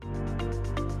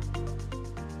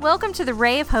Welcome to the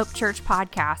Ray of Hope Church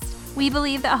podcast. We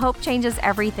believe that hope changes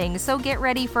everything, so get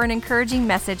ready for an encouraging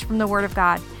message from the Word of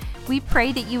God. We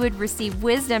pray that you would receive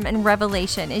wisdom and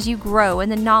revelation as you grow in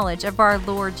the knowledge of our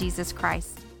Lord Jesus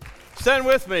Christ. Stand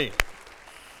with me.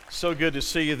 So good to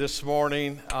see you this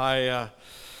morning. I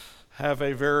have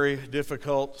a very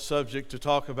difficult subject to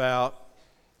talk about,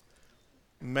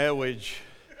 marriage.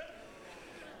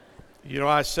 You know,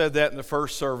 I said that in the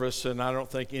first service, and I don't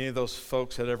think any of those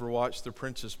folks had ever watched The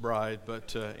Princess Bride,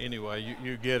 but anyway,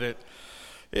 you get it.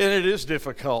 And it is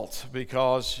difficult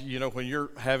because, you know, when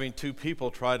you're having two people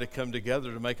try to come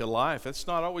together to make a life, it's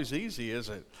not always easy, is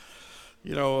it?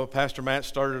 You know, Pastor Matt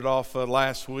started off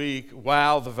last week,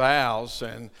 Wow, the Vows,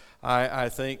 and I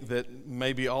think that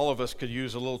maybe all of us could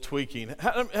use a little tweaking.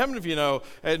 How many of you know,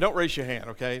 don't raise your hand,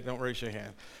 okay? Don't raise your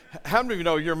hand. How many of you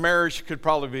know your marriage could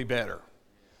probably be better?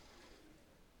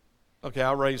 Okay,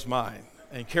 I'll raise mine.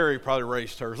 And Carrie probably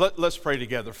raised hers. Let's pray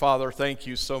together. Father, thank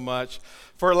you so much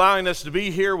for allowing us to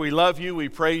be here. We love you. We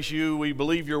praise you. We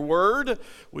believe your word.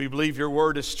 We believe your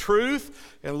word is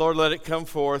truth. And Lord, let it come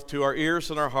forth to our ears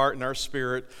and our heart and our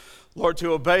spirit. Lord,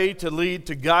 to obey, to lead,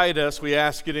 to guide us, we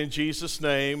ask it in Jesus'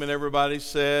 name. And everybody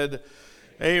said,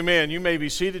 amen. You may be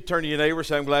seated. Turn to your neighbor and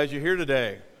say, I'm glad you're here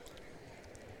today.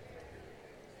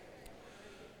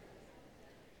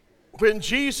 When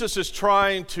Jesus is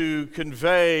trying to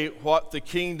convey what the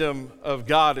kingdom of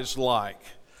God is like,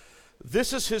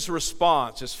 this is his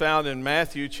response. It's found in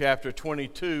Matthew chapter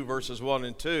 22, verses 1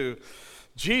 and 2.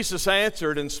 Jesus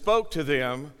answered and spoke to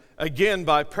them again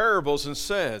by parables and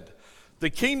said,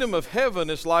 the kingdom of heaven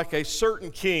is like a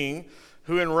certain king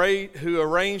who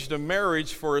arranged a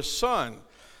marriage for his son.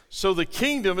 So the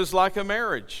kingdom is like a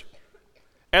marriage.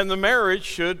 And the marriage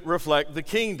should reflect the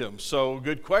kingdom. So,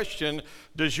 good question,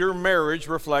 does your marriage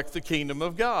reflect the kingdom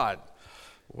of God?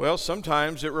 Well,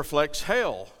 sometimes it reflects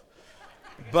hell.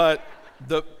 But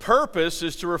the purpose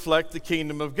is to reflect the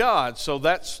kingdom of God. So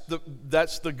that's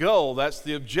the goal, that's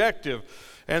the objective.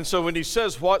 And so when he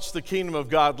says, what's the kingdom of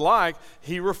God like,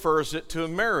 he refers it to a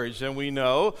marriage. And we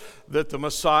know that the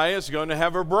Messiah is going to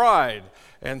have a bride.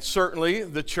 And certainly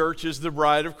the church is the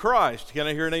bride of Christ. Can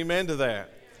I hear an amen to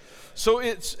that? So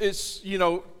it's you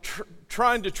know,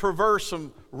 trying to traverse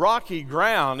some rocky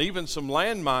ground, even some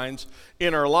landmines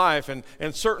in our life,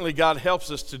 and certainly God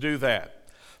helps us to do that.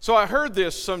 So I heard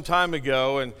this some time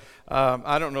ago, and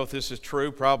I don't know if this is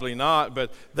true, probably not,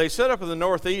 but they set up in the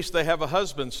Northeast, they have a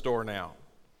husband store now.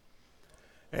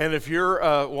 And if you're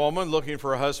a woman looking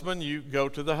for a husband, you go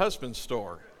to the husband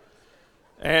store.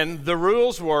 And the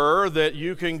rules were that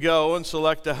you can go and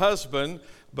select a husband,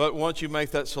 but once you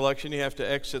make that selection, you have to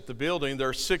exit the building. There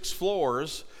are 6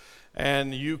 floors,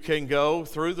 and you can go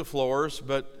through the floors,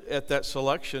 but at that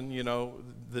selection, you know,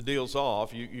 the deal's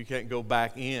off. You can't go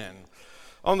back in.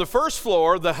 On the first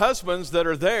floor, the husbands that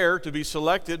are there to be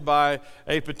selected by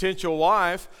a potential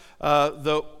wife,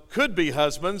 the could-be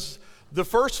husbands, the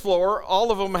first floor,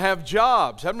 all of them have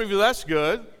jobs. How many of you, that's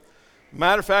good?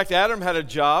 Matter of fact, Adam had a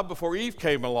job before Eve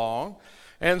came along.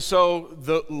 And so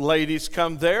the ladies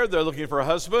come there, they're looking for a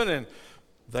husband, and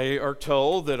they are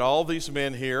told that all these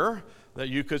men here that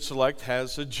you could select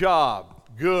has a job.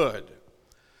 Good.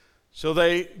 So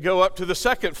they go up to the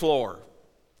second floor,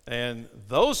 and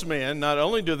those men, not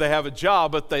only do they have a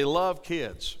job, but they love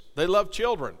kids. They love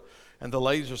children. And the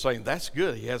ladies are saying, that's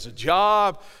good. He has a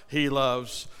job, he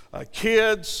loves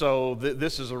kids, so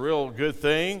this is a real good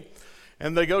thing.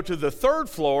 And they go to the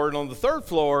third floor, and on the third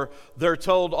floor, they're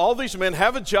told all these men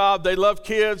have a job, they love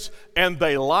kids, and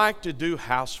they like to do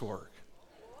housework.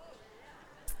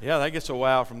 Yeah, that gets a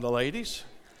wow from the ladies.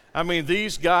 I mean,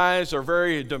 these guys are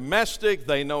very domestic.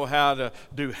 They know how to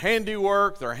do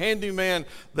handiwork. They're handymen.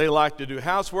 They like to do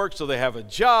housework, so they have a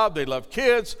job. They love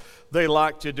kids. They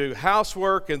like to do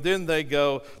housework. And then they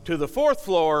go to the fourth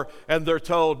floor, and they're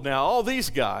told, now all these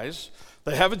guys,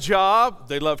 they have a job,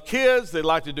 they love kids, they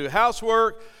like to do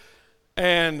housework,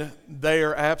 and they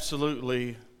are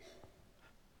absolutely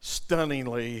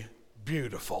stunningly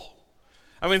beautiful.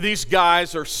 I mean, these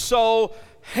guys are so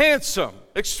handsome,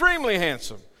 extremely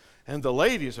handsome, and the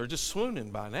ladies are just swooning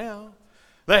by now.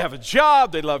 They have a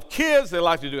job, they love kids, they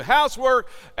like to do housework,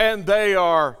 and they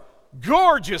are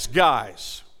gorgeous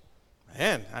guys.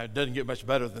 Man, it doesn't get much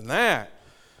better than that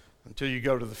until you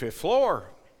go to the 5th floor.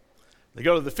 They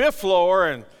go to the 5th floor,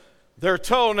 and they're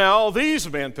told now all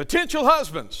these men, potential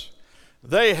husbands,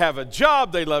 they have a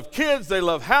job, they love kids, they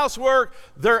love housework,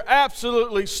 they're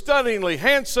absolutely stunningly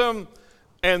handsome,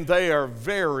 and they are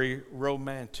very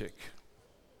romantic.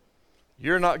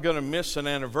 You're not going to miss an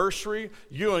anniversary.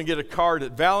 You're going to get a card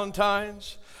at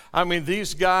Valentine's. I mean,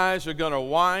 these guys are going to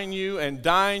wine you and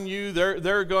dine you.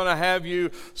 They're going to have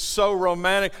you so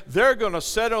romantic. They're going to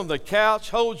sit on the couch,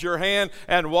 hold your hand,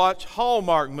 and watch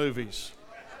Hallmark movies.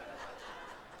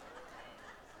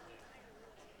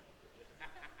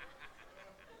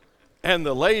 And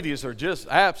the ladies are just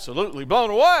absolutely blown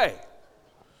away.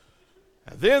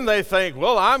 And then they think,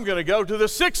 well, I'm going to go to the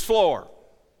 6th floor.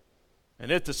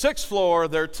 And at the 6th floor,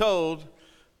 they're told,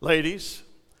 ladies,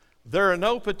 there are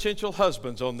no potential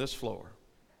husbands on this floor.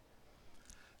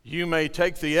 You may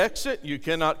take the exit, you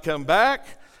cannot come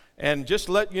back, and just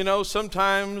let you know,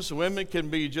 sometimes women can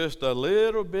be just a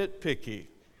little bit picky.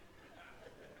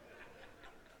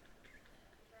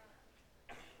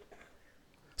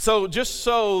 So just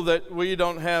so that we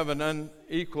don't have an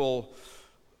unequal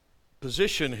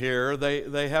position here,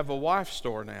 they have a wife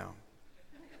store now.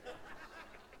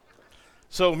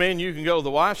 So, men, you can go to the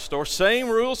wife store. Same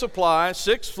rules apply,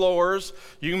 6 floors.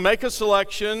 You can make a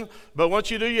selection, but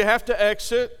once you do, you have to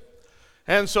exit.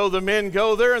 And so the men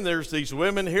go there, and there's these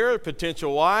women here,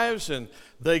 potential wives, and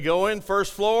they go in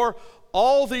 1st floor.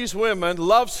 All these women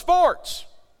love sports.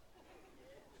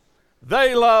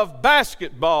 They love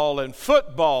basketball and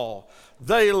football.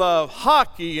 They love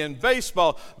hockey and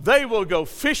baseball. They will go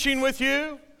fishing with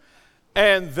you.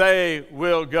 And they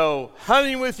will go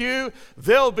hunting with you.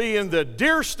 They'll be in the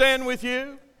deer stand with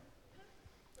you.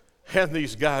 And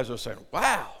these guys are saying,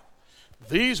 wow,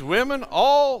 these women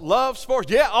all love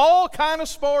sports. Yeah, all kind of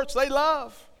sports they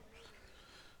love.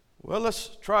 Well,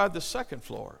 let's try the 2nd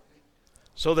floor.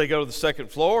 So they go to the 2nd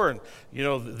floor, and you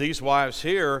know, these wives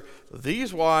here,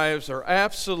 these wives are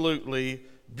absolutely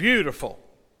beautiful.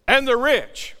 And they're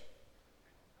rich.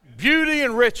 Beauty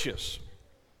and riches.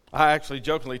 I actually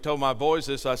jokingly told my boys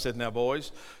this. I said, now,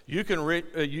 boys, you can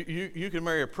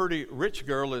marry a pretty rich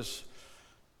girl as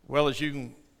well as you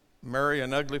can marry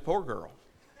an ugly poor girl.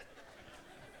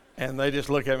 And they just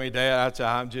look at me, Dad. I say,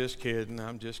 I'm just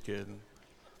kidding.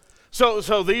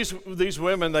 So these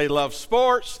women, they love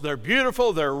sports. They're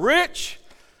beautiful. They're rich.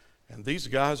 And these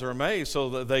guys are amazed.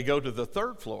 So they go to the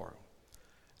 3rd floor.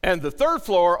 And the 3rd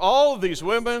floor, all of these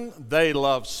women, they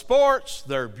love sports.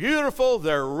 They're beautiful.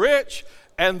 They're rich.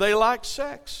 And they like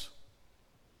sex.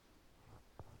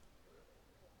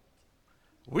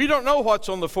 We don't know what's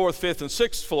on the 4th, 5th, and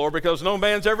 6th floor because no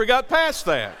man's ever got past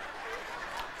that.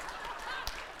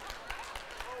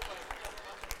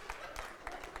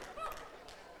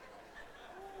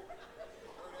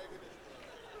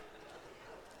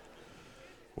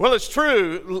 Well, it's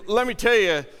true. Let me tell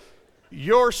you,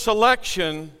 your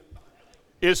selection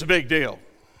is a big deal.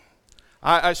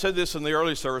 I said this in the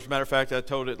early service. Matter of fact, I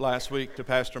told it last week to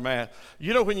Pastor Matt.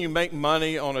 You know, when you make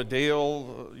money on a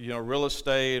deal, you know, real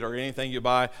estate or anything you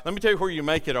buy, let me tell you where you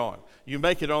make it on. You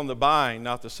make it on the buying,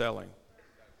 not the selling.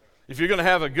 If you're going to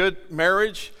have a good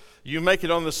marriage, you make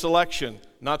it on the selection,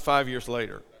 not 5 years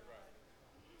later.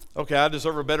 Okay, I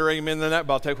deserve a better amen than that,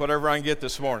 but I'll take whatever I can get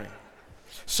this morning.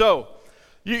 So,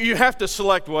 you have to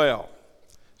select well.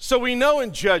 So we know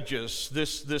in Judges,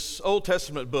 this Old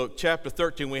Testament book, chapter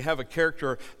 13, we have a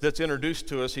character that's introduced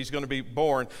to us. He's going to be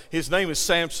born. His name is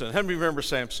Samson. How many remember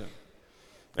Samson?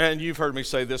 And you've heard me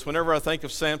say this. Whenever I think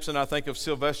of Samson, I think of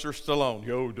Sylvester Stallone.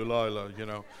 Yo, Delilah, you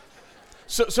know.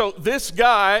 So this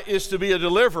guy is to be a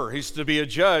deliverer. He's to be a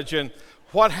judge. And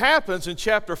what happens in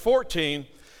chapter 14,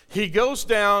 he goes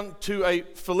down to a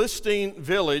Philistine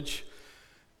village,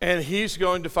 and he's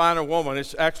going to find a woman.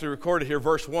 It's actually recorded here,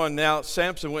 verse 1. Now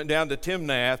Samson went down to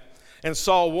Timnath and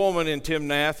saw a woman in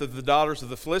Timnath of the daughters of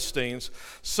the Philistines.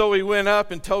 So he went up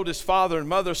and told his father and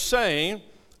mother, saying,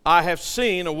 I have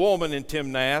seen a woman in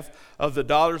Timnath of the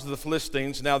daughters of the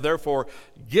Philistines. Now therefore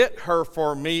get her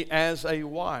for me as a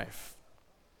wife.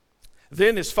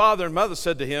 Then his father and mother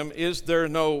said to him, Is there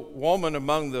no woman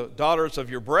among the daughters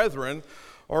of your brethren,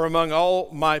 or among all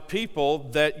my people,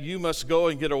 that you must go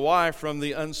and get a wife from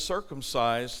the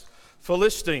uncircumcised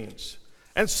Philistines?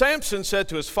 And Samson said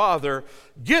to his father,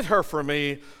 Get her for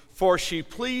me, for she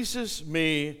pleases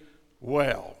me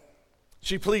well.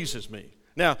 She pleases me.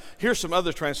 Now, here's some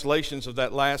other translations of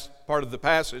that last part of the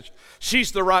passage.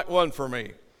 She's the right one for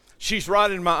me. She's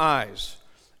right in my eyes.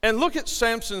 And look at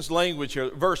Samson's language here.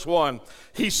 Verse 1,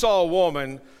 he saw a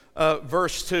woman.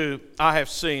 Verse 2, I have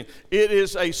seen. It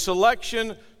is a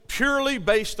selection purely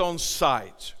based on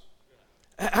sight.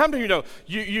 How many of you know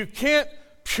you can't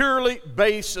purely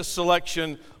base a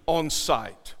selection on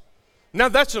sight? Now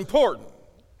that's important.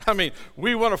 I mean,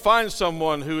 we want to find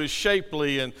someone who is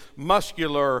shapely and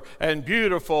muscular and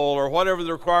beautiful, or whatever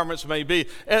the requirements may be.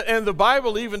 And the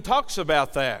Bible even talks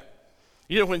about that.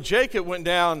 You know, when Jacob went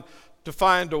down to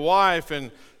find a wife, and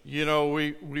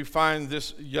we find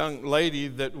this young lady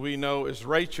that we know as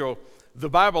Rachel. The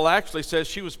Bible actually says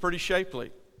she was pretty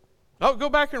shapely. Oh, go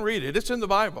back and read it. It's in the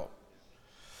Bible.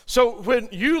 So when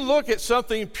you look at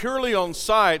something purely on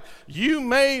sight, you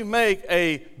may make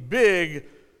a big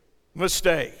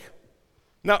mistake.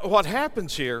 Now, what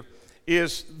happens here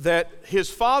is that his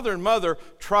father and mother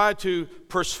try to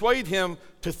persuade him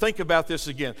to think about this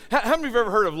again. How many of you have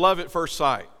ever heard of love at first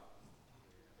sight?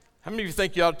 How many of you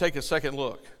think you ought to take a second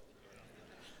look?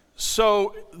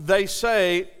 So they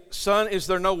say, son, is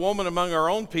there no woman among our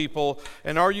own people?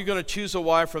 And are you going to choose a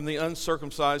wife from the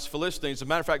uncircumcised Philistines? As a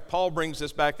matter of fact, Paul brings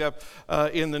this back up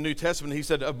in the New Testament. He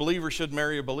said a believer should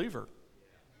marry a believer.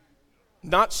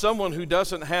 Not someone who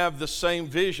doesn't have the same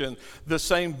vision, the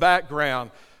same background.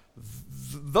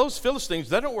 Those Philistines,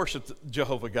 they don't worship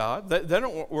Jehovah God. They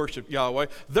don't worship Yahweh.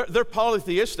 They're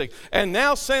polytheistic. And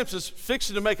now Samson's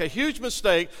fixing to make a huge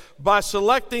mistake by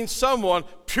selecting someone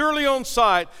purely on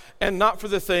sight and not for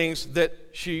the things that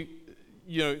she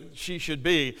should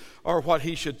be or what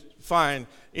he should find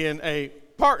in a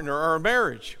partner or a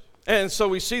marriage. And so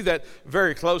we see that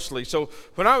very closely. So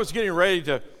when I was getting ready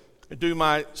to do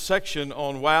my section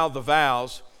on the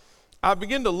Vows, I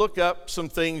began to look up some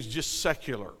things just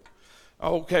secular.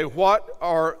 Okay, what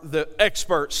are the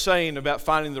experts saying about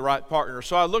finding the right partner?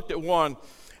 So I looked at one,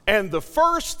 and the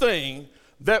first thing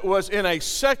that was in a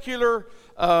secular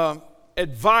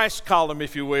advice column,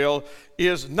 if you will,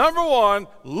 is number one,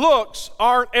 looks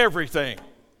aren't everything.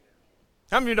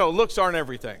 How many of you know looks aren't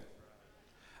everything?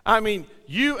 I mean,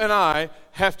 you and I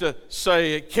have to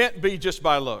say it can't be just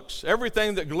by looks.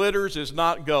 Everything that glitters is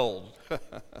not gold.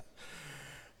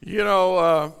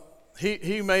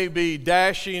 He may be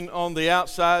dashing on the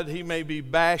outside. He may be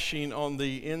bashing on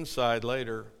the inside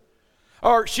later.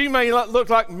 Or she may look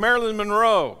like Marilyn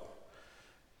Monroe,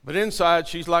 but inside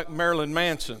she's like Marilyn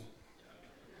Manson.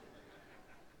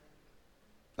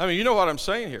 I mean, you know what I'm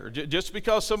saying here. Just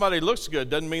because somebody looks good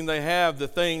doesn't mean they have the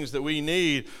things that we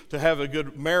need to have a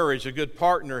good marriage, a good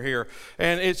partner here.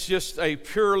 And it's just a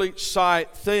purely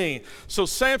sight thing. So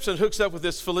Samson hooks up with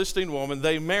this Philistine woman.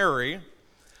 They marry.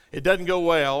 It doesn't go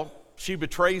well. She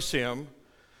betrays him.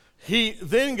 He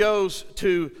then goes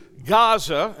to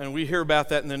Gaza, and we hear about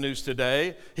that in the news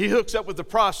today. He hooks up with the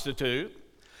prostitute.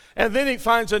 And then he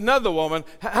finds another woman.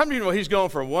 How many of you know he's going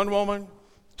from one woman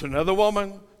to another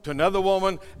woman to another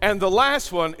woman? And the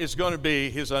last one is going to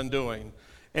be his undoing.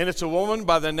 And it's a woman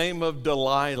by the name of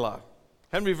Delilah.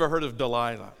 How many of you have ever heard of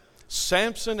Delilah?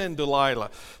 Samson and Delilah.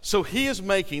 So he is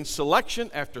making selection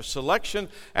after selection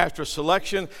after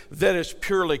selection that is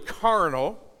purely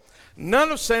carnal.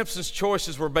 None of Samson's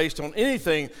choices were based on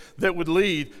anything that would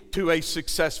lead to a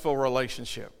successful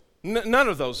relationship. None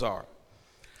of those are.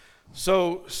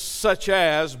 So, such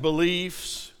as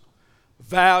beliefs,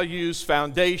 values,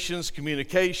 foundations,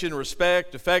 communication,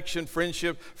 respect, affection,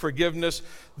 friendship, forgiveness.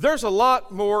 There's a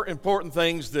lot more important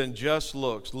things than just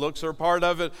looks. Looks are a part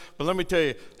of it, but let me tell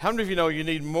you, how many of you know you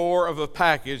need more of a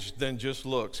package than just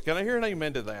looks? Can I hear an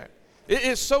amen to that? It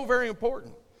is so very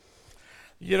important.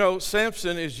 You know,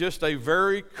 Samson is just a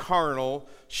very carnal,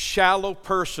 shallow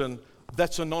person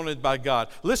that's anointed by God.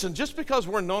 Listen, just because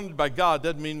we're anointed by God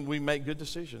doesn't mean we make good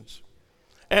decisions.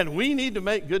 And we need to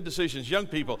make good decisions. Young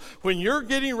people, when you're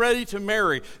getting ready to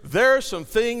marry, there are some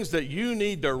things that you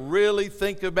need to really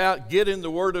think about. Get in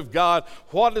the Word of God.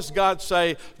 What does God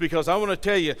say? Because I want to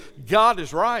tell you, God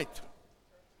is right.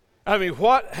 I mean,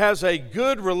 what has a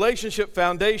good relationship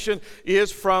foundation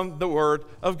is from the Word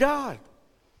of God.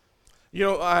 You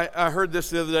know, I heard this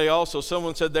the other day also.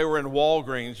 Someone said they were in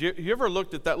Walgreens. You ever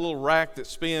looked at that little rack that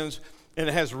spins and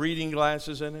it has reading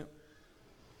glasses in it?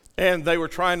 And they were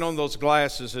trying on those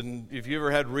glasses, and if you ever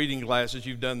had reading glasses,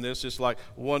 you've done this. It's like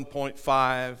 1.5,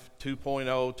 2.0,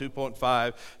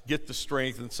 2.5, get the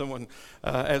strength. And someone,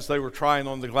 as they were trying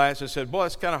on the glasses, said, boy,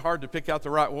 it's kind of hard to pick out the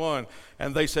right one.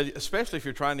 And they said, especially if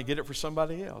you're trying to get it for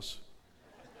somebody else.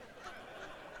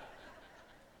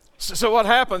 So what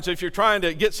happens if you're trying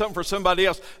to get something for somebody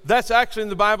else? That's actually in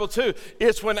the Bible too.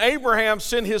 It's when Abraham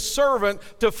sent his servant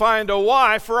to find a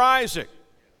wife for Isaac.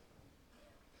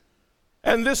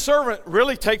 And this servant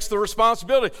really takes the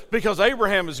responsibility because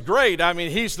Abraham is great. I mean,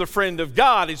 he's the friend of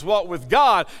God. He's walked with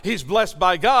God. He's blessed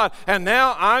by God. And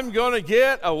now I'm going to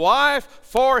get a wife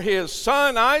for his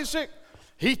son Isaac.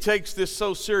 He takes this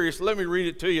so serious. Let me read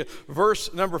it to you.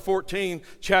 Verse number 14,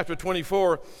 chapter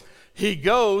 24. He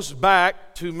goes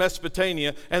back to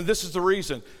Mesopotamia, and this is the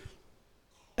reason.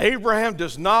 Abraham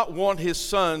does not want his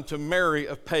son to marry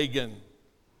a pagan.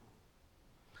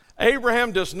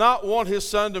 Abraham does not want his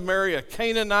son to marry a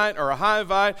Canaanite or a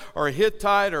Hivite or a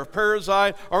Hittite or a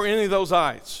Perizzite or any of those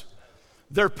ites.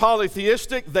 They're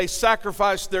polytheistic. They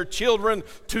sacrifice their children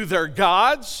to their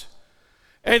gods.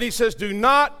 And he says, do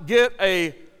not get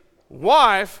a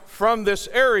wife from this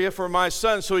area for my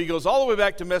son. So he goes all the way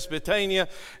back to Mesopotamia,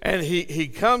 and he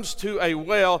comes to a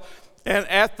well, and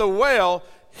at the well,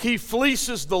 he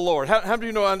fleeces the Lord. How do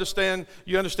you understand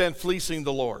fleecing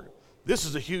the Lord? This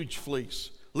is a huge fleece.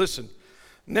 Listen.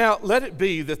 Now, let it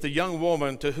be that the young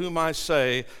woman to whom I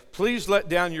say, please let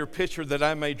down your pitcher that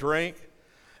I may drink.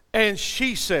 And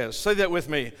she says, say that with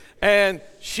me. And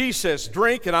she says,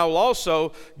 drink, and I will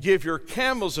also give your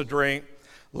camels a drink.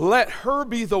 Let her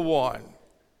be the one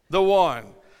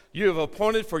you have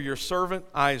appointed for your servant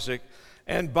Isaac.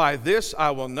 And by this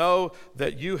I will know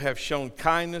that you have shown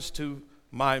kindness to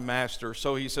my master.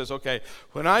 So he says, okay,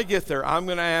 when I get there, I'm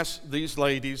going to ask these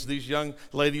young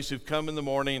ladies who've come in the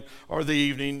morning or the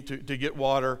evening to get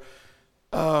water,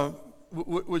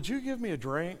 would you give me a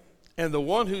drink? And the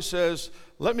one who says,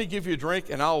 let me give you a drink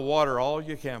and I'll water all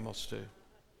your camels too.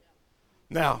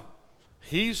 Now,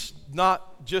 he's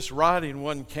not just riding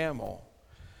one camel.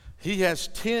 He has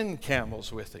 10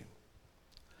 camels with him.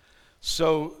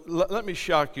 So let me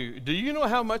shock you. Do you know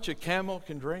how much a camel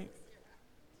can drink?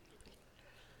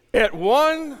 At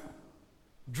one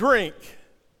drink,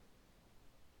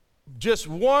 just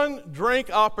one drink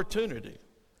opportunity,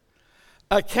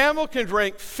 a camel can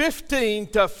drink 15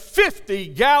 to 50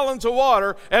 gallons of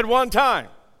water at one time.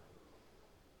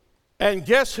 And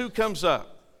guess who comes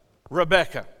up?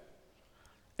 Rebecca.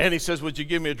 And he says, would you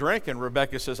give me a drink? And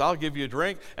Rebecca says, I'll give you a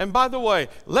drink. And by the way,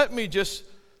 let me just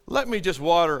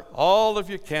water all of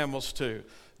your camels too.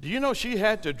 Do you know she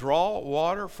had to draw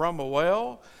water from a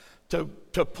well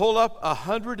to pull up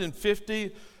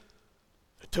 150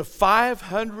 to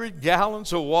 500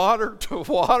 gallons of water to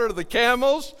water the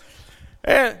camels?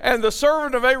 And the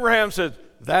servant of Abraham said,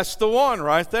 that's the one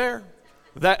right there.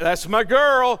 That's my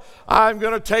girl. I'm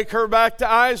going to take her back to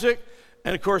Isaac.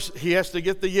 And of course, he has to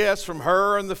get the yes from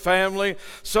her and the family.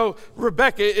 So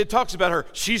Rebecca, it talks about her.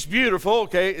 She's beautiful,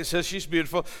 okay? It says she's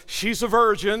beautiful. She's a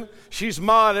virgin. She's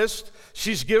modest.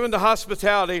 She's given to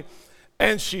hospitality.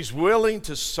 And she's willing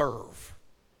to serve.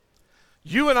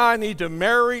 You and I need to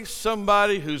marry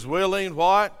somebody who's willing,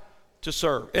 what? To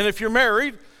serve. And if you're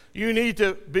married, you need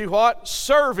to be what?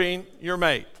 Serving your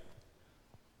mate.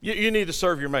 You need to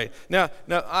serve your mate. Now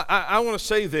I want to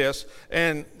say this,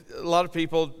 and a lot of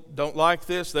people don't like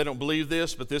this, they don't believe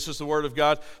this, but this is the Word of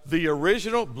God. The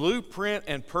original blueprint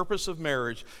and purpose of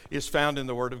marriage is found in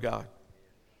the Word of God.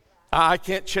 I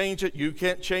can't change it. You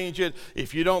can't change it.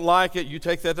 If you don't like it, you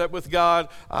take that up with God.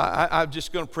 I'm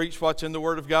just going to preach what's in the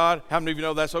Word of God. How many of you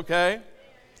know that's okay?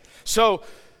 So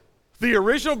the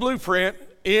original blueprint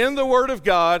in the Word of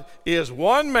God is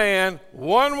one man,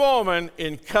 one woman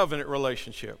in covenant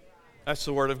relationship. That's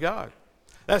the Word of God.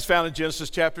 That's found in Genesis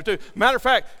chapter 2. Matter of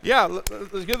fact,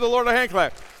 let's give the Lord a hand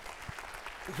clap.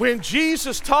 When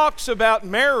Jesus talks about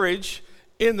marriage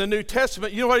in the New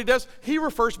Testament, you know what he does? He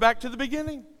refers back to the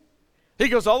beginning. He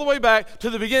goes all the way back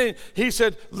to the beginning. He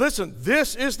said, listen,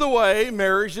 this is the way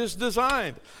marriage is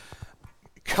designed.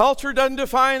 Culture doesn't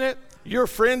define it. Your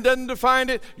friend doesn't define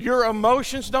it. Your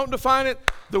emotions don't define it.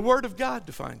 The Word of God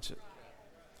defines it.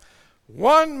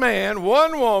 One man,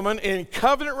 one woman in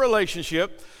covenant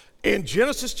relationship in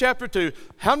Genesis chapter 2.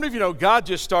 How many of you know God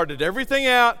just started everything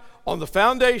out on the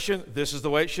foundation? This is the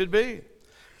way it should be.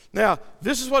 Now,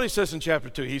 this is what he says in chapter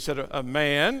 2. He said, a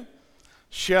man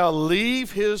shall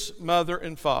leave his mother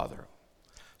and father.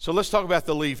 So let's talk about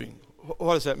the leaving.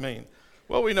 What does that mean?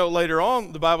 Well, we know later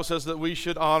on the Bible says that we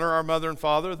should honor our mother and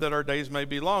father that our days may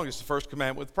be long. It's the first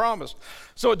commandment with promise.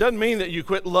 So it doesn't mean that you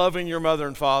quit loving your mother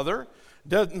and father. It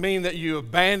doesn't mean that you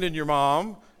abandon your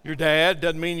mom, your dad. It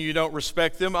doesn't mean you don't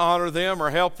respect them, honor them, or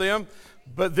help them.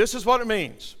 But this is what it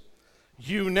means.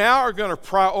 You now are going to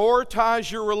prioritize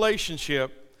your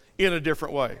relationship in a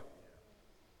different way.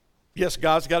 Yes,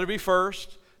 God's got to be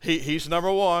first. He's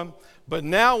number one. But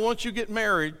now once you get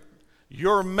married,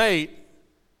 your mate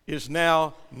is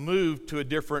now moved to a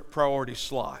different priority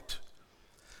slot.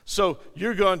 So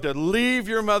you're going to leave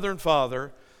your mother and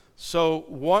father. So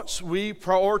once we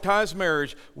prioritize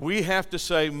marriage, we have to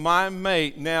say, my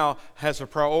mate now has a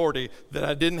priority that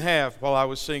I didn't have while I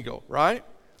was single, right?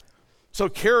 So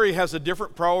Carrie has a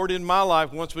different priority in my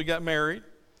life once we got married.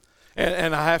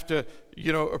 And I have to,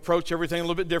 approach everything a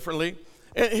little bit differently.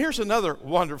 And here's another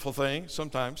wonderful thing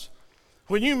sometimes.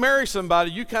 When you marry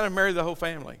somebody, you kind of marry the whole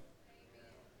family.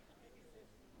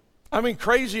 I mean,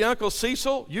 crazy Uncle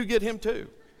Cecil, you get him too.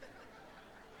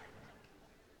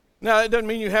 Now, it doesn't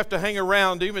mean you have to hang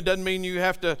around him. It doesn't mean you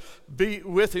have to be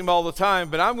with him all the time.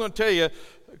 But I'm going to tell you,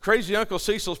 crazy Uncle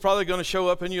Cecil is probably going to show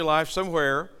up in your life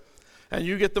somewhere. and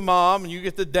you get the mom, and you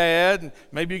get the dad, and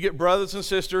maybe you get brothers and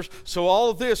sisters. So all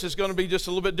of this is going to be just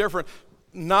a little bit different.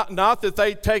 Not that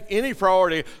they take any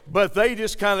priority, but they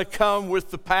just kind of come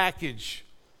with the package.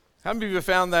 How many of you have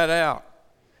found that out?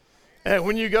 And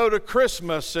when you go to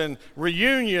Christmas and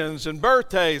reunions and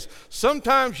birthdays,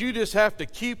 sometimes you just have to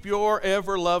keep your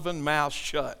ever-loving mouth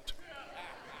shut.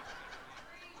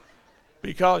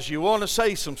 Because you want to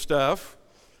say some stuff.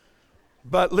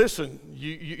 But listen,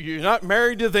 you're not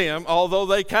married to them, although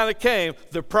they kind of came.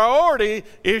 The priority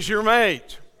is your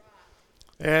mate.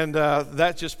 And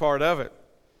that's just part of it.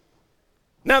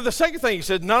 Now, the second thing he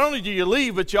said, not only do you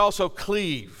leave, but you also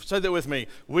cleave. Say that with me.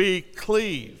 We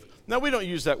cleave. Now, we don't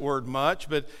use that word much,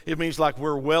 but it means like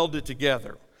we're welded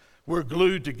together. We're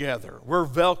glued together. We're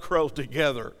Velcroed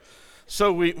together.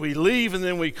 So we leave and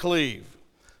then we cleave.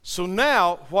 So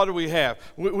now, what do we have?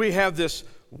 We have this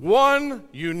one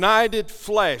united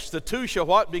flesh. The two shall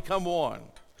what? Become one.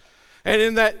 And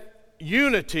in that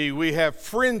unity, we have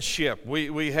friendship.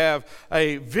 We have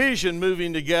a vision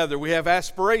moving together. We have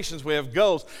aspirations. We have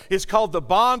goals. It's called the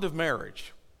bond of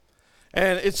marriage.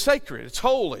 And it's sacred. It's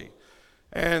holy.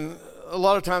 And a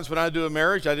lot of times when I do a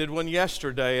marriage, I did one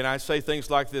yesterday, and I say things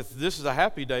like this: this is a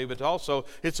happy day, but also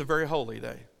it's a very holy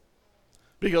day.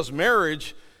 Because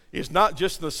marriage is not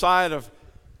just in the side of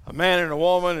a man and a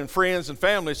woman and friends and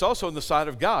family, it's also in the side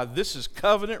of God. This is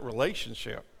covenant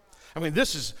relationship. I mean,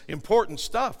 this is important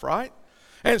stuff, right?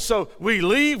 And so we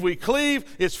leave, we cleave.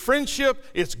 It's friendship,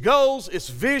 it's goals, it's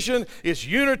vision, it's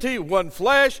unity, one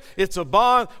flesh, it's a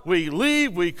bond. We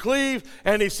leave, we cleave,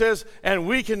 and he says, and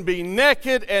we can be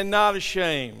naked and not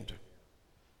ashamed.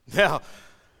 Now, have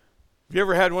you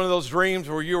ever had one of those dreams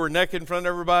where you were naked in front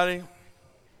of everybody?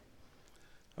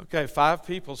 Okay, 5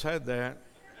 people's had that.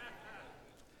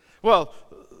 Well,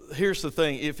 here's the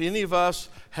thing. If any of us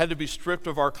had to be stripped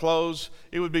of our clothes,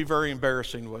 it would be very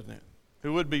embarrassing, wouldn't it? It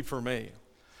would be for me.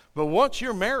 But once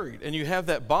you're married and you have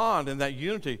that bond and that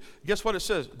unity, guess what it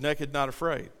says? Naked, not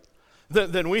afraid.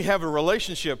 Then we have a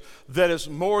relationship that is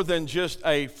more than just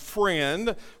a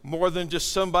friend, more than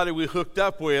just somebody we hooked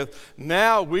up with.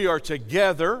 Now we are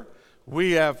together.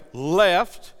 We have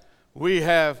left. We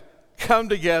have come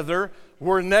together.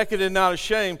 We're naked and not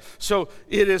ashamed. So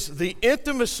it is the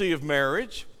intimacy of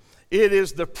marriage. It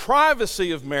is the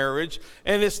privacy of marriage.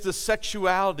 And it's the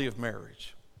sexuality of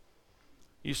marriage.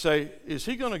 You say, is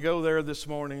he going to go there this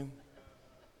morning?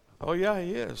 Oh, yeah,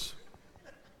 he is.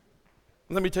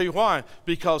 Let me tell you why.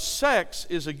 Because sex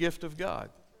is a gift of God.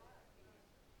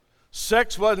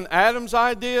 Sex wasn't Adam's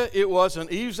idea. It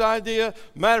wasn't Eve's idea.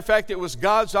 Matter of fact, it was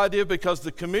God's idea, because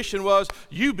the commission was,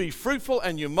 you be fruitful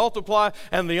and you multiply.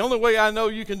 And the only way I know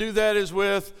you can do that is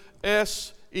with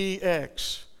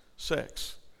S-E-X,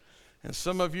 sex. And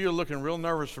some of you are looking real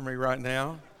nervous for me right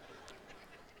now.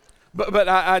 But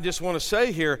I just want to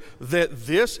say here that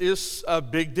this is a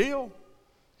big deal.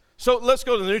 So let's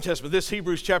go to the New Testament. This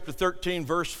Hebrews chapter 13,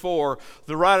 verse 4.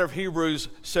 The writer of Hebrews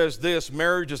says this: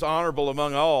 marriage is honorable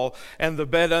among all, and the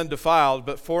bed undefiled,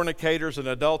 but fornicators and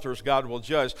adulterers God will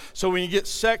judge. So when you get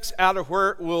sex out of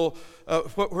where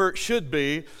it should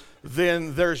be,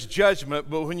 then there's judgment.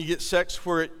 But when you get sex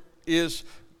where it is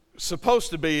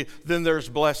supposed to be, then there's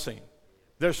blessing.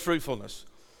 There's fruitfulness.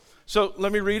 So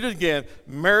let me read it again.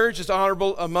 Marriage is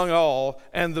honorable among all,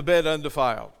 and the bed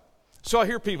undefiled. So I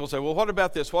hear people say, well, what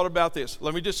about this? What about this?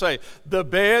 Let me just say, the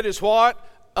bed is what?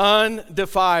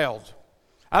 Undefiled.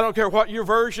 I don't care what your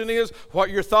version is,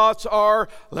 what your thoughts are.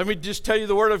 Let me just tell you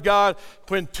the Word of God.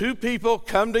 When two people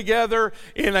come together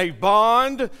in a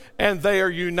bond and they are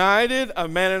united, a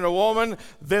man and a woman,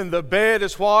 then the bed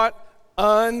is what?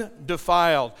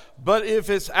 Undefiled. But if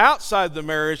it's outside the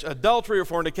marriage, adultery or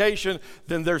fornication,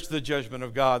 then there's the judgment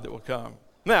of God that will come.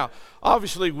 Now,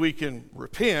 obviously we can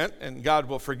repent and God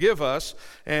will forgive us.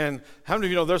 And how many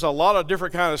of you know there's a lot of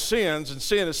different kind of sins, and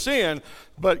sin is sin,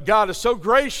 but God is so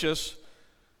gracious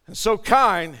and so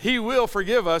kind, He will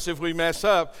forgive us if we mess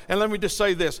up. And let me just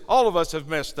say this, all of us have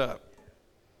messed up.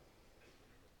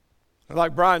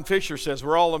 Like Brian Fisher says,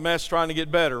 we're all a mess trying to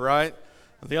get better, right?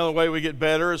 The only way we get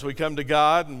better is we come to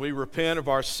God and we repent of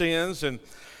our sins, and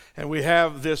we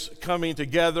have this coming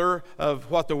together of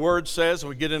what the Word says,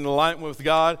 and we get in alignment with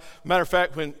God. Matter of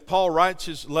fact, when Paul writes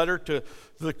his letter to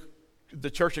the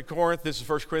church at Corinth, this is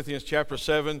 1 Corinthians chapter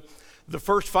 7, the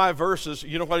first 5 verses,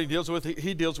 you know what he deals with?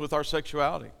 He deals with our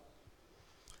sexuality.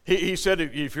 He said,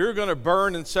 if you're going to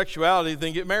burn in sexuality,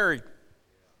 then get married.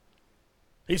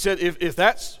 He said, if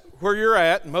that's where you're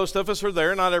at, most of us are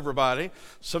there, not everybody.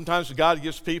 Sometimes God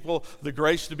gives people the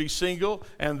grace to be single,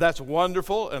 and that's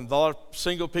wonderful, and a lot of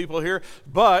single people here.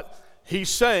 But He's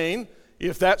saying,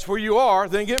 if that's where you are,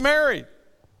 then get married.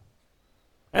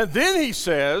 And then he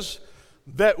says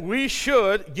that we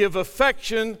should give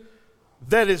affection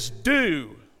that is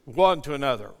due one to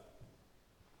another.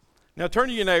 Now turn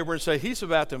to your neighbor and say, he's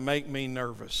about to make me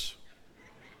nervous.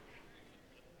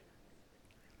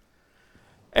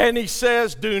 And he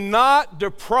says, do not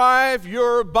deprive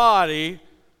your body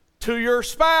to your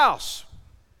spouse.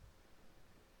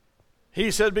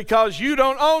 He said, because you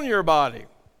don't own your body.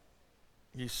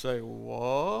 You say,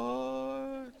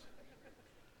 what?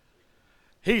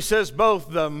 He says, both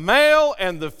the male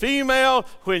and the female,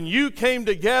 when you came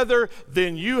together,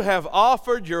 then you have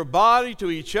offered your body to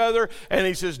each other. And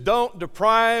he says, don't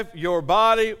deprive your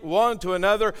body one to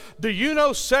another. Do you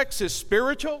know sex is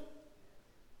spiritual?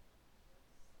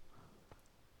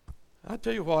 I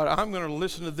tell you what, I'm going to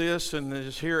listen to this and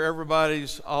just hear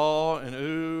everybody's awe and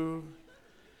ooh.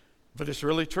 But it's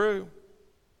really true.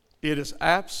 It is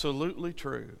absolutely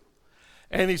true.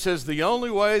 And he says the only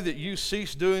way that you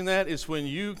cease doing that is when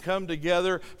you come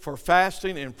together for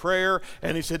fasting and prayer.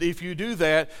 And he said if you do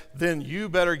that, then you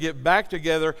better get back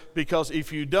together, because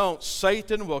if you don't,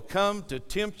 Satan will come to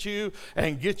tempt you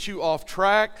and get you off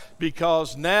track,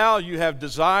 because now you have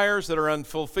desires that are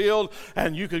unfulfilled,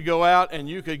 and you could go out and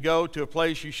you could go to a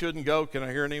place you shouldn't go. Can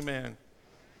I hear an amen?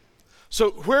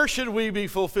 So where should we be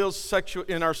fulfilled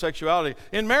in our sexuality?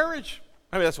 In marriage.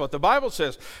 I mean, that's what the Bible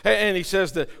says. And he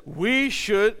says that we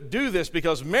should do this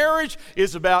because marriage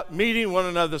is about meeting one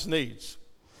another's needs.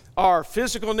 Our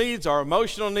physical needs, our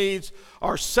emotional needs,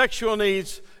 our sexual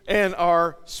needs, and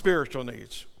our spiritual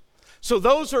needs. So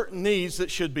those are needs that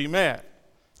should be met.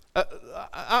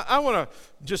 I want to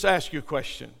just ask you a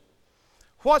question.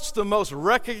 What's the most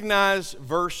recognized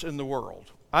verse in the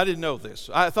world? I didn't know this.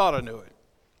 I thought I knew it.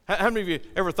 How many of you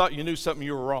ever thought you knew something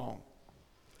you were wrong?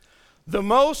 The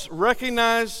most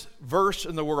recognized verse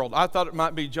in the world, I thought it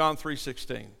might be John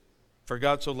 3:16, for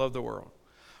God so loved the world.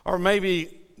 Or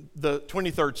maybe the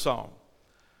 23rd Psalm.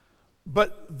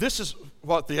 But this is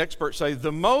what the experts say.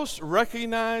 The most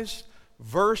recognized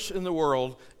verse in the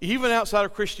world, even outside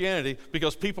of Christianity,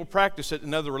 because people practice it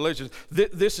in other religions.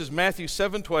 This is Matthew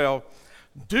 7:12.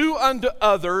 Do unto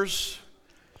others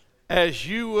as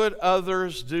you would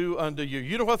others do unto you.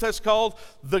 You know what that's called?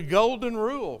 The golden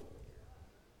rule.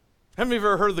 How many of you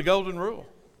have ever heard of the golden rule?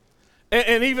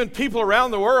 And even people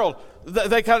around the world,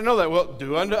 they kind of know that. Well,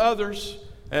 do unto others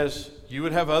as you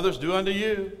would have others do unto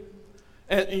you.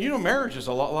 And you know, marriage is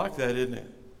a lot like that, isn't it?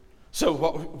 So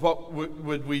what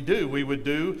would we do? We would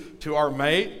do to our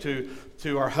mate,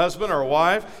 to our husband, our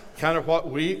wife, kind of what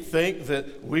we think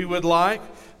that we would like.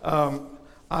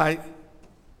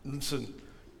 Listen,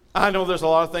 I know there's a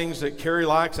lot of things that Carrie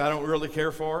likes I don't really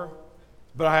care for,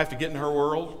 but I have to get in her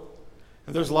world.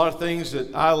 And there's a lot of things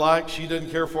that I like she doesn't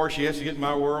care for. She has to get in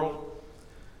my world.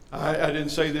 I didn't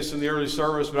say this in the early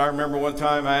service, but I remember one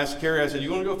time I asked Carrie, I said, you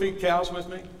want to go feed cows with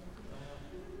me?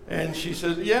 And she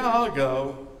said, yeah, I'll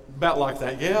go. About like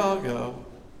that, yeah, I'll go.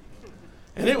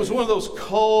 And it was one of those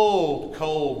cold,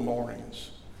 cold mornings.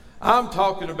 I'm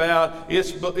talking about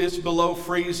it's below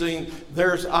freezing.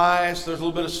 There's ice. There's a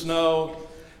little bit of snow.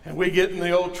 And we get in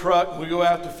the old truck and we go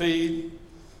out to feed.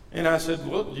 And I said,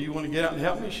 well, do you want to get out and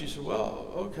help me? She said, well,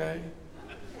 okay.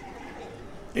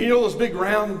 And you know those big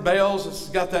round bales that's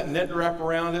got that net wrap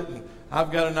around it? And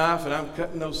I've got a knife and I'm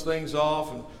cutting those things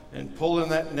off and pulling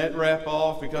that net wrap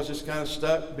off because it's kind of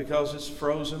stuck, because it's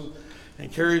frozen.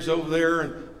 And Carrie's over there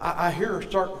and I hear her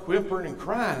start whimpering and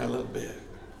crying a little bit.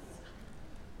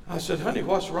 I said, honey,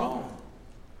 what's wrong?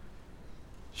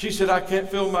 She said, I can't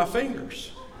feel my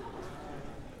fingers.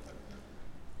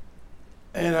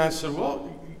 And I said,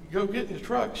 well, go get in the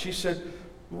truck. She said,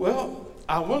 well,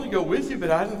 I want to go with you,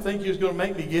 but I didn't think you was going to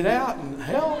make me get out and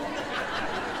help.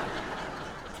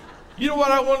 You know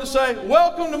what I want to say?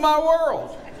 Welcome to my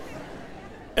world.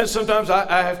 And sometimes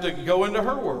I have to go into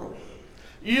her world.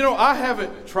 You know, I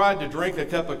haven't tried to drink a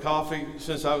cup of coffee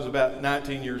since I was about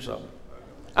 19 years old.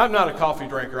 I'm not a coffee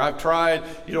drinker. I've tried,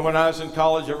 you know, when I was in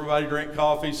college, everybody drank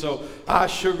coffee, so I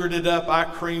sugared it up, I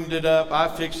creamed it up, I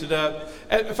fixed it up.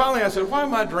 And finally I said, why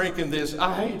am I drinking this?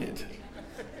 I hate it.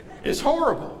 It's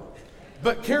horrible.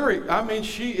 But Carrie, I mean,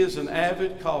 she is an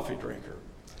avid coffee drinker.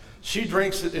 She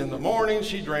drinks it in the morning,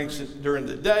 she drinks it during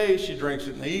the day, she drinks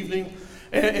it in the evening.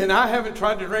 And I haven't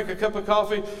tried to drink a cup of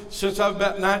coffee since I was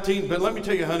about 19, but let me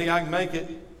tell you, honey, I can make it.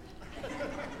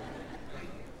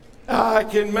 I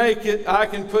can make it. I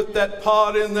can put that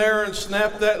pot in there and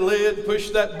snap that lid, push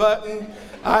that button.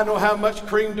 I know how much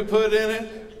cream to put in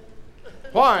it.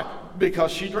 Why?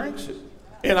 Because she drinks it.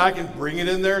 And I can bring it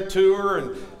in there to her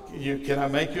and Can I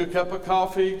make you a cup of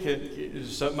coffee?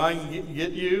 Is something I can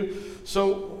get you?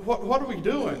 So what are we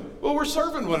doing? Well, we're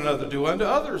serving one another. Do unto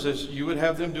others as you would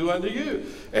have them do unto you.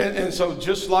 And so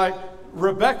just like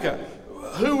Rebecca,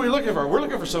 who are we looking for? We're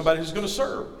looking for somebody who's going to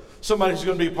serve. Somebody who's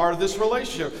going to be a part of this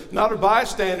relationship. Not a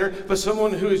bystander, but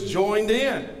someone who is joined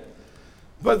in.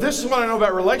 But this is what I know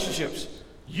about relationships.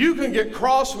 You can get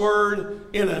crossways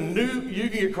in a New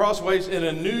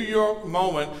York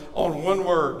moment on one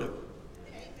word.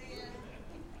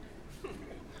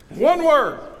 One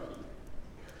word.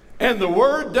 And the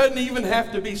word doesn't even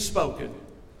have to be spoken.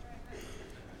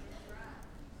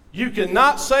 You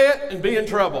cannot say it and be in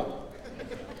trouble.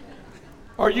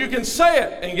 Or you can say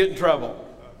it and get in trouble.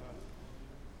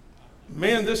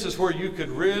 Man, this is where you could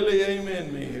really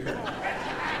amen me here.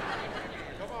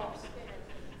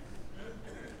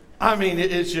 I mean,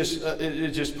 it's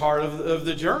just part of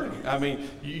the journey. I mean,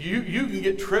 you can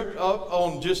get tripped up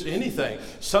on just anything.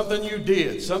 Something you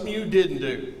did, something you didn't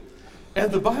do. And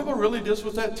the Bible really deals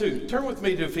with that too. Turn with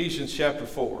me to Ephesians chapter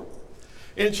 4.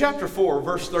 In chapter 4,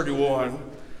 verse 31,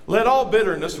 let all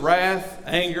bitterness, wrath,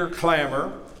 anger,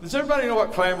 clamor. Does everybody know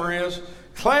what clamor is?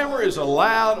 Clamor is a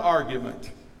loud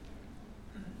argument.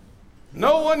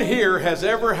 No one here has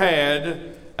ever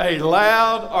had a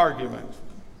loud argument.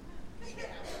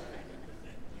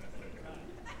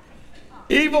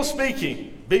 Evil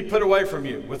speaking, be put away from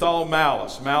you with all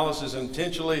malice. Malice is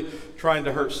intentionally trying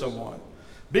to hurt someone.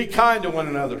 Be kind to one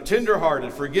another,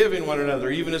 tenderhearted, forgiving one another,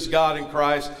 even as God in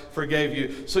Christ forgave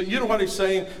you. So you know what he's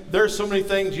saying? There's so many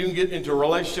things you can get into a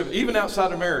relationship, even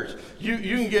outside of marriage. You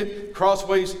can get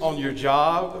crossways on your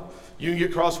job. You can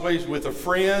get crossways with a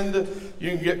friend. You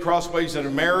can get crossways in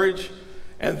a marriage.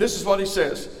 And this is what he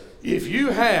says. If you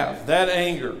have that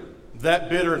anger, that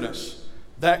bitterness,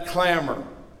 that clamor,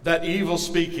 that evil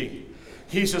speaking,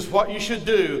 he says what you should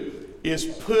do is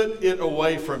put it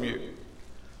away from you.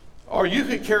 Or you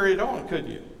could carry it on, couldn't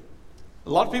you? A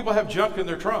lot of people have junk in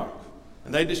their trunk,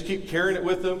 and they just keep carrying it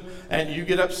with them, and you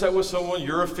get upset with someone,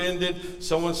 you're offended,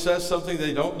 someone says something,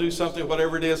 they don't do something,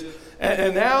 whatever it is.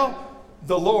 And now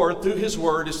the Lord, through his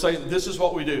word, is saying this is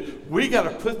what we do. We got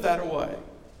to put that away.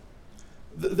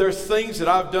 There's things that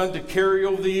I've done to Carrie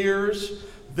over the years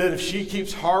that if she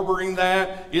keeps harboring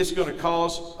that, it's going to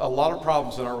cause a lot of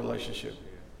problems in our relationship.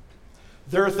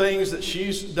 There are things that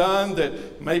she's done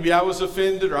that maybe I was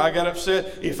offended or I got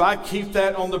upset. If I keep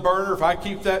that on the burner, if I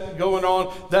keep that going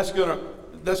on, that's going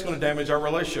to damage our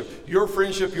relationship. Your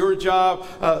friendship, your job,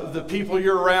 the people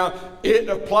you're around, it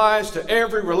applies to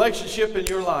every relationship in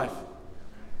your life.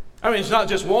 I mean, it's not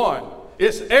just one.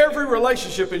 It's every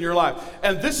relationship in your life.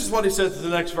 And this is what he says in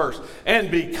the next verse. And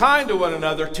be kind to one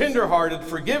another, tenderhearted,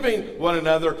 forgiving one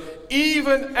another,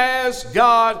 even as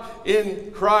God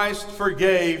in Christ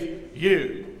forgave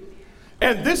you.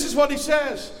 And this is what he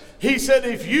says. He said,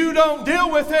 if you don't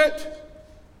deal with it,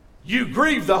 you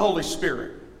grieve the Holy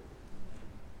Spirit.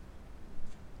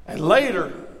 And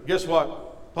later, guess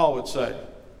what Paul would say?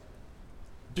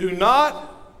 Do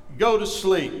not go to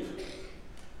sleep.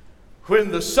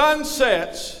 When the sun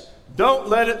sets, don't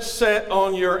let it set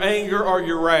on your anger or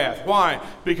your wrath. Why?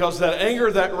 Because that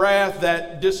anger, that wrath,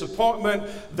 that disappointment,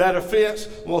 that offense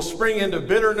will spring into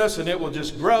bitterness, and it will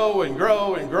just grow and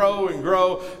grow and grow and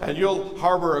grow, and you'll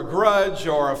harbor a grudge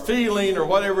or a feeling or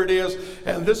whatever it is.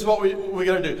 And this is what we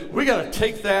got to do. We got to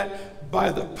take that by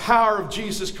the power of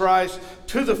Jesus Christ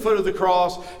to the foot of the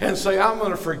cross and say, I'm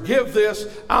going to forgive this.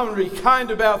 I'm going to be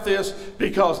kind about this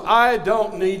because I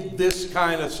don't need this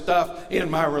kind of stuff in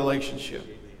my relationship.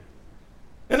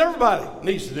 And everybody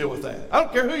needs to deal with that. I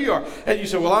don't care who you are. And you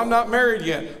say, well, I'm not married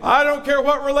yet. I don't care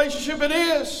what relationship it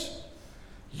is.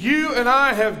 You and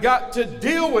I have got to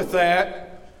deal with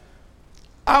that.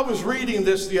 I was reading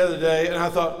this the other day and I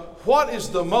thought, what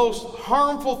is the most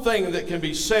harmful thing that can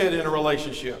be said in a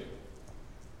relationship?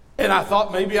 And I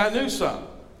thought maybe I knew some.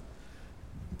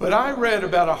 But I read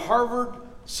about a Harvard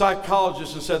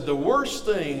psychologist and said the worst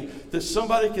thing that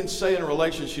somebody can say in a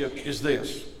relationship is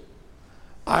this: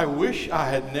 I wish I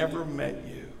had never met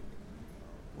you.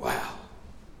 Wow.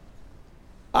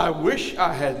 I wish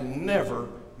I had never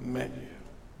met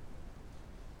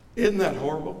you. Isn't that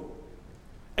horrible?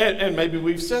 And maybe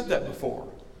we've said that before.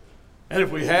 And if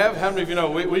we have, how many of you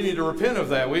know we need to repent of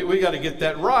that? We got to get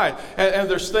that right. And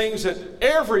there's things that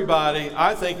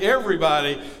I think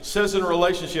everybody says in a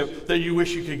relationship that you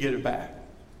wish you could get it back.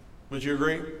 Would you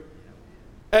agree?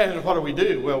 And what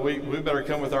do? Well, we better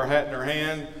come with our hat in our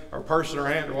hand, or purse in our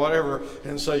hand, or whatever,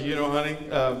 and say, you know, honey,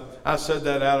 I said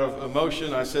that out of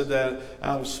emotion. I said that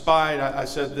out of spite. I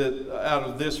said that out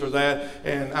of this or that,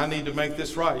 and I need to make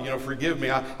this right. You know, forgive me.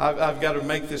 I've got to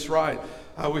make this right.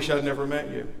 I wish I'd never met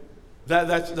you.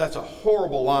 That's a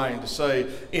horrible line to say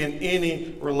in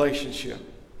any relationship.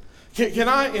 Can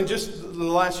I, in just the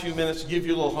last few minutes, give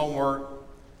you a little homework?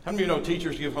 How many of you know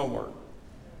teachers give homework?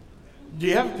 Do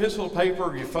you have a pencil and paper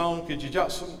or your phone? Could you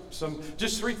jot some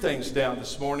just 3 things down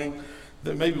this morning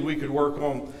that maybe we could work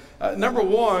on? Number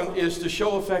 1 is to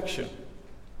show affection.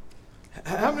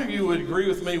 How many of you would agree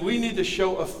with me? We need to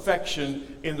show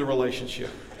affection in the relationship.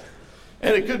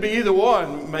 And it could be either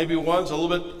one. Maybe one's a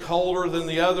little bit colder than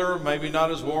the other, maybe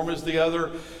not as warm as the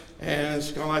other. And it's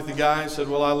kind of like the guy said,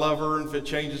 well, I love her, and if it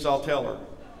changes, I'll tell her.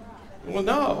 Well,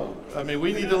 no. I mean,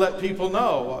 we need to let people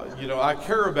know, I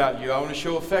care about you. I want to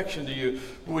show affection to you.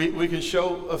 We can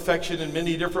show affection in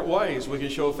many different ways. We can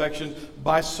show affection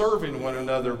by serving one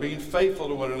another, being faithful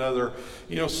to one another,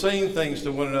 saying things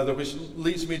to one another, which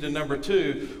leads me to number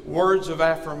 2, words of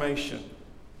affirmation.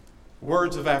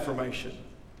 Words of affirmation.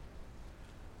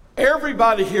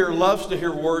 Everybody here loves to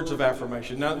hear words of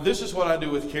affirmation. Now, this is what I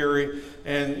do with Carrie,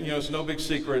 and, it's no big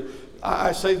secret.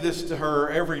 I say this to her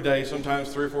every day,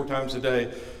 sometimes 3 or 4 times a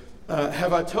day.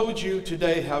 Have I told you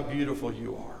today how beautiful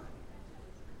you are?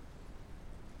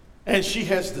 And she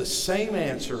has the same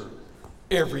answer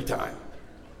every time.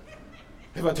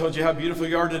 Have I told you how beautiful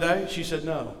you are today? She said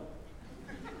no.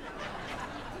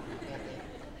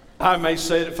 I may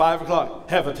say it at 5 o'clock.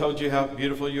 Have I told you how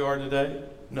beautiful you are today?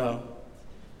 No.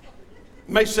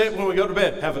 May say it when we go to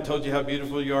bed. Have I told you how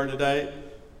beautiful you are today?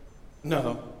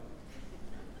 No.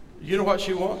 You know what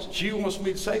she wants? She wants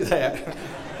me to say that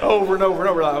over and over and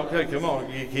over. Like, okay, come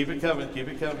on, you keep it coming, keep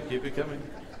it coming, keep it coming.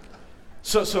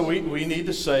 So we need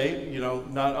to say,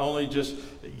 not only just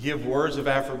give words of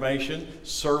affirmation,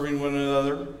 serving one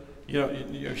another,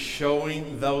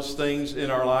 showing those things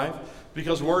in our life,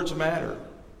 because words matter.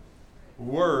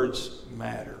 Words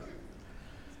matter.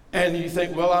 And you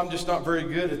think, well, I'm just not very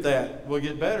good at that. We'll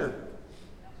get better.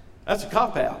 That's a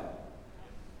cop-out.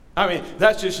 I mean,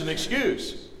 that's just an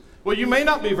excuse. Well, you may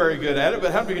not be very good at it,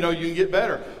 but how many of you know you can get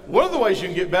better? One of the ways you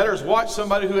can get better is watch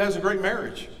somebody who has a great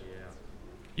marriage.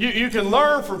 You can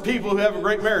learn from people who have a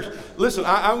great marriage. Listen,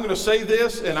 I'm going to say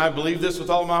this, and I believe this with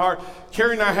all my heart.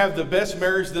 Carrie and I have the best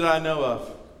marriage that I know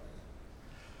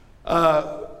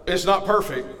of. It's not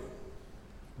perfect,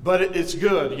 but it's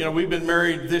good. We've been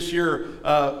married this year,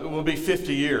 it will be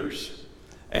 50 years.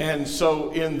 And so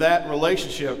in that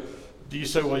relationship, do you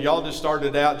say, well, y'all just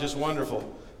started out just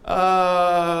wonderful?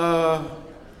 Not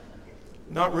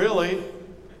really.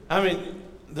 I mean,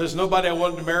 there's nobody I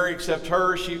wanted to marry except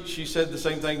her. She said the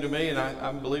same thing to me, and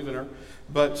I'm believing her.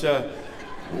 But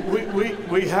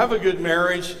we have a good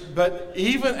marriage. But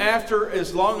even after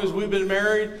as long as we've been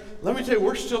married, let me tell you,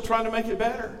 we're still trying to make it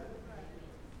better.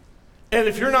 And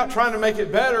if you're not trying to make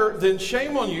it better, then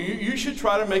shame on you. You should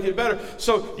try to make it better.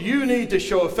 So you need to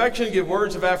show affection, give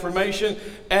words of affirmation,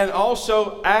 and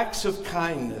also acts of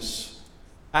kindness.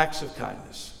 Acts of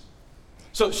kindness.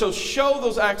 So show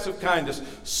those acts of kindness.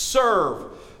 Serve.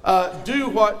 Do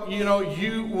what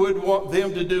you would want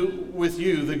them to do with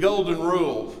you. The golden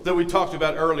rule that we talked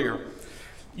about earlier.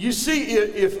 You see,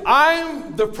 if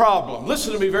I'm the problem,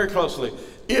 listen to me very closely.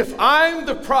 If I'm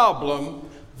the problem,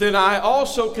 then I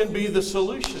also can be the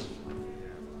solution.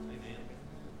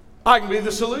 I can be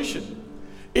the solution.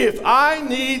 If I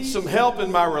need some help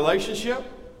in my relationship,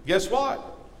 guess what?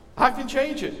 I can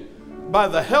change it. By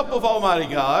the help of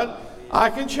Almighty God, I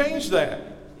can change that.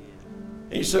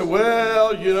 And you say,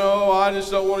 well, I just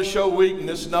don't want to show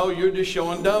weakness. No, you're just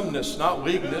showing dumbness, not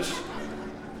weakness.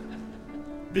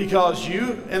 Because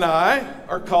you and I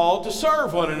are called to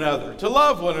serve one another, to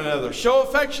love one another, show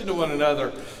affection to one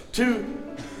another, to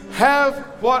have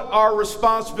what our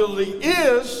responsibility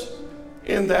is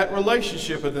in that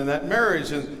relationship and in that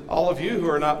marriage. And all of you who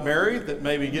are not married, that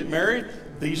maybe get married,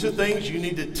 these are things you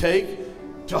need to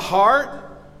take to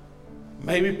heart,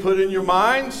 maybe put in your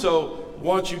mind, so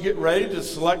once you get ready to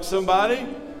select somebody,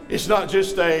 it's not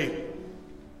just I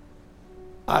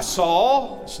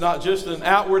saw, it's not just an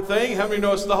outward thing. How many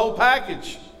know it's the whole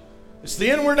package? It's the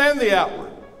inward and the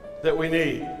outward that we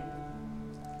need.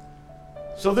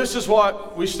 So this is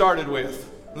what we started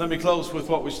with. Let me close with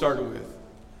what we started with.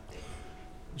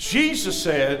 Jesus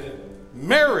said,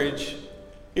 marriage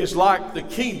is like the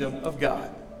kingdom of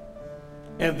God.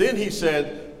 And then he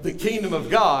said, the kingdom of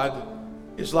God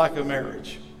is like a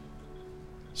marriage.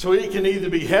 So it can either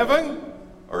be heaven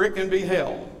or it can be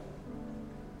hell.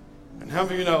 And how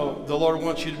many of you know the Lord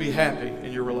wants you to be happy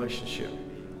in your relationship?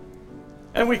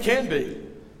 And we can be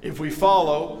if we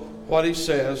follow what he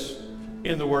says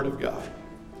in the Word of God.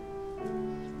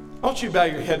 I want you to bow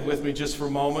your head with me just for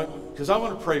a moment, because I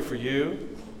want to pray for you.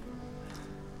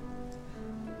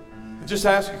 Just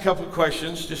ask a couple of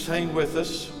questions. Just hang with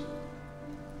us.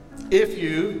 If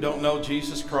you don't know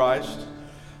Jesus Christ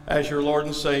as your Lord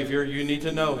and Savior, you need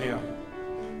to know Him.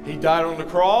 He died on the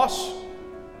cross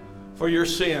for your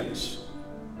sins.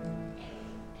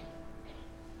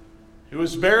 He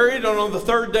was buried, and on the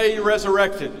third day He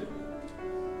resurrected.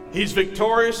 He's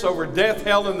victorious over death,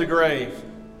 hell, and the grave.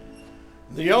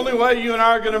 The only way you and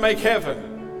I are going to make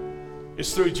heaven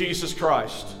is through Jesus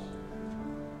Christ.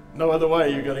 No other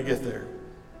way you're going to get there.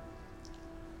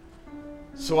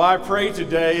 So I pray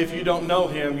today, if you don't know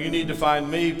Him, you need to find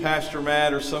me, Pastor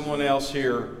Matt, or someone else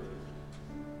here.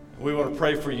 We want to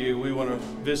pray for you. We want to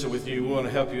visit with you. We want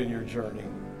to help you in your journey.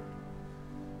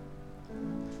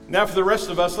 Now for the rest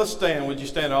of us, let's stand. Would you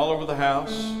stand all over the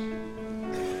house?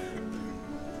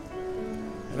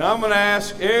 And I'm going to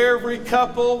ask every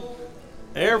couple,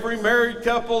 every married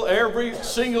couple, every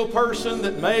single person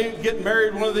that may get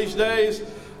married one of these days,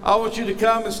 I want you to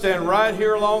come and stand right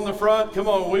here along the front. Come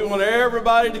on, we want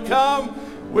everybody to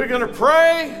come. We're going to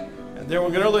pray, and then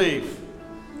we're going to leave.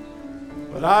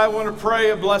 But I want to pray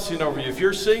a blessing over you. If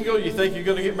you're single, you think you're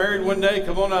going to get married one day,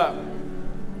 come on up.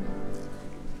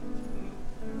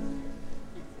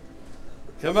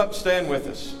 Come up and stand with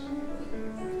us.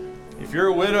 If you're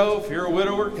a widow, if you're a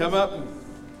widower, come up and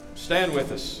stand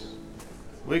with us.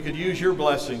 We could use your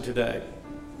blessing today.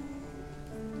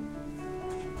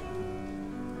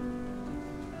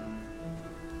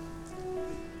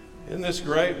 Isn't this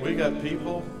great? We got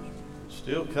people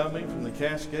still coming from the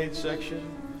Cascade section.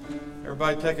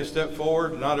 Everybody take a step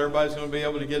forward. Not everybody's going to be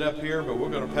able to get up here, but we're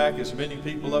going to pack as many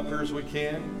people up here as we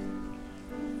can.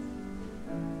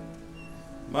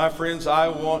 My friends, I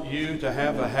want you to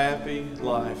have a happy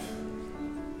life.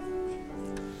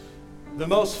 The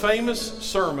most famous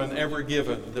sermon ever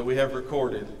given that we have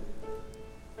recorded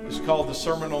is called the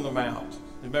Sermon on the Mount.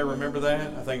 Anybody remember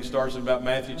that? I think it starts in about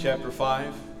Matthew chapter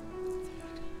 5.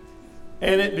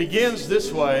 And it begins this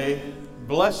way: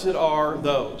 blessed are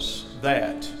those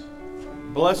that.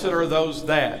 Blessed are those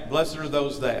that. Blessed are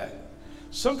those that.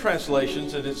 Some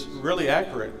translations, and it's really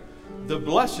accurate, the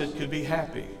blessed could be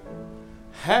happy.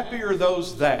 Happy are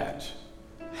those that.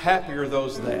 Happy are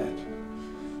those that.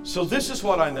 So this is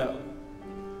what I know.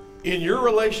 In your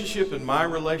relationship, in my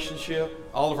relationship,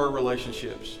 all of our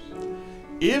relationships,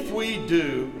 if we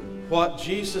do what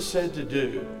Jesus said to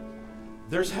do,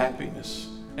 there's happiness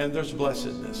and there's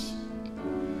blessedness.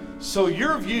 So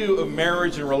your view of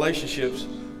marriage and relationships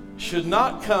should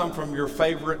not come from your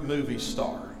favorite movie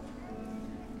star.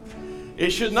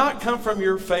 It should not come from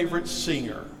your favorite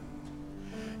singer.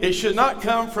 It should not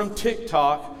come from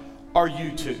TikTok or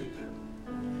YouTube.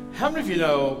 How many of you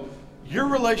know your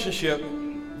relationship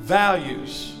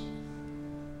values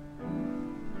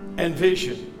and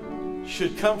vision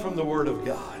should come from the Word of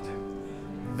God?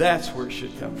 That's where it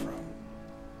should come from.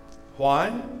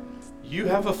 Why? You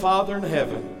have a Father in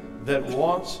heaven that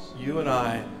wants you and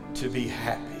I to be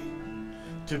happy,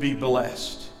 to be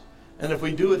blessed. And if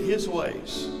we do it His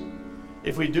ways,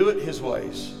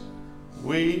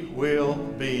 we will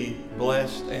be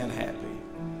blessed and happy.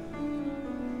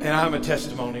 And I'm a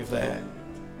testimony of that.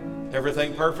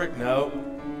 Everything perfect? No.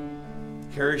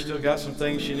 Carrie's still got some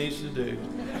things she needs to do.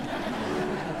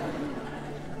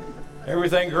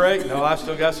 Everything great? No, I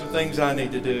still got some things I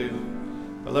need to do.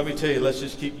 But let me tell you, let's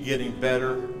just keep getting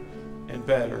better and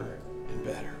better and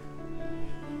better.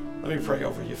 Let me pray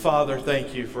over you. Father,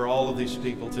 thank you for all of these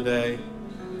people today.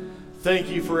 Thank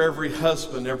you for every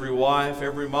husband, every wife,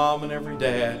 every mom, and every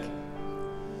dad.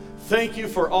 Thank you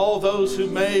for all those who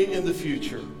may in the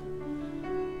future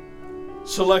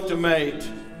select a mate.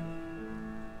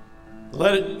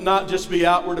 Let it not just be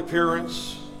outward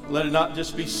appearance. Let it not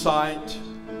just be sight.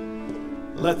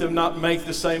 Let them not make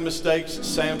the same mistakes that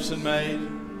Samson made.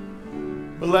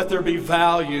 But let there be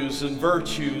values and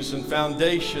virtues and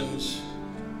foundations,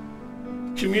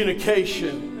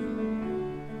 communication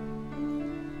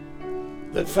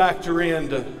that factor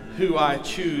into who I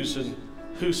choose and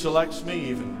who selects me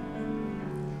even.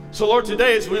 So Lord,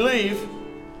 today as we leave,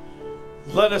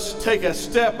 let us take a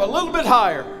step a little bit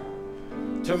higher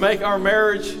to make our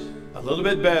marriage a little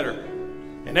bit better.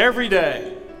 And every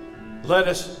day, let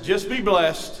us just be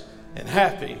blessed and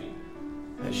happy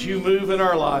as you move in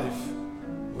our life.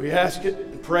 We ask it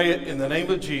and pray it in the name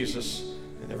of Jesus.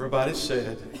 And everybody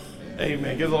said,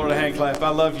 amen. Give the Lord a hand clap. I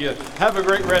love you. Have a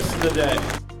great rest of the day.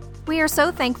 We are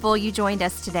so thankful you joined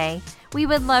us today. We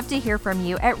would love to hear from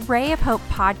you at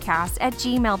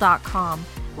rayofhopepodcast@gmail.com.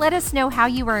 Let us know how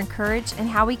you were encouraged and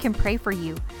how we can pray for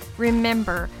you.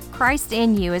 Remember, Christ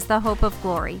in you is the hope of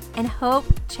glory, and hope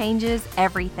changes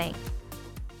everything.